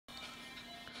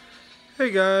Hey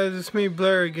guys, it's me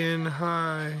Blair again.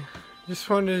 Hi. Just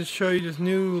wanted to show you this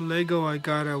new Lego I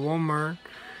got at Walmart.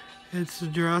 It's the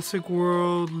Jurassic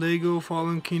World Lego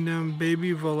Fallen Kingdom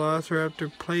Baby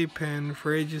Velociraptor playpen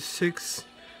for ages 6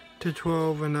 to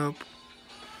 12 and up.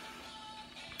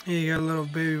 Here you got a little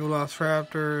baby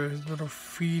Velociraptor, his little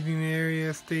feeding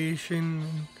area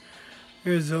station.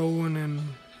 Here's Owen and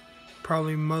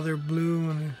probably Mother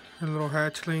Blue and her little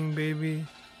hatchling baby.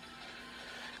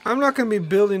 I'm not going to be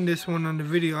building this one on the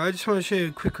video. I just want to show you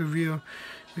a quick review.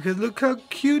 Because look how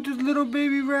cute this little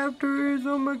baby raptor is.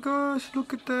 Oh my gosh,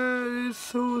 look at that. It's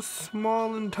so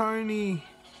small and tiny.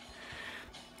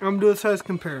 I'm doing a size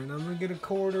comparison. I'm going to get a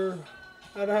quarter.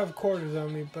 I don't have quarters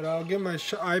on me, but I'll get my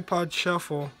iPod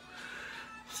Shuffle.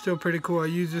 Still pretty cool. I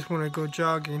use this when I go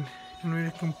jogging. And we're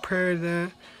going to compare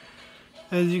that.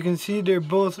 As you can see, they're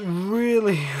both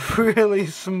really, really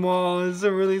small. It's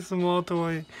a really small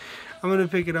toy. I'm going to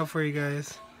pick it up for you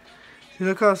guys. See,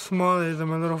 look how small it is on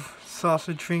my little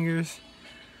sausage fingers.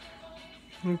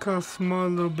 Look how small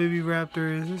little baby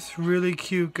raptor is. It's really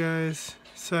cute, guys.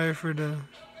 Sorry for the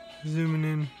zooming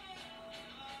in.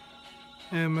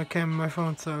 And my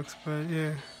phone sucks, but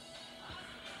yeah.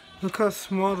 Look how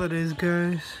small that is,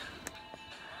 guys.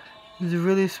 It's a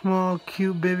really small,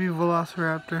 cute baby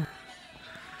velociraptor.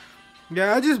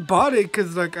 Yeah, I just bought it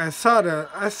because like I saw it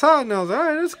and I was like,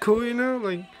 alright, that's cool, you know,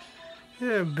 like.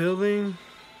 Yeah, building.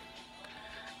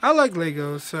 I like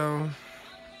Lego, so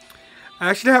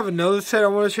I actually have another set I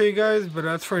want to show you guys, but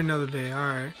that's for another day.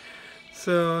 Alright,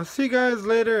 so see you guys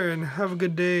later and have a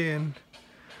good day, and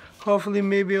hopefully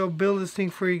maybe I'll build this thing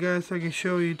for you guys so I can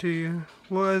show you to you.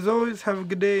 Well, as always, have a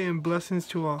good day and blessings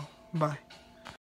to all. Bye.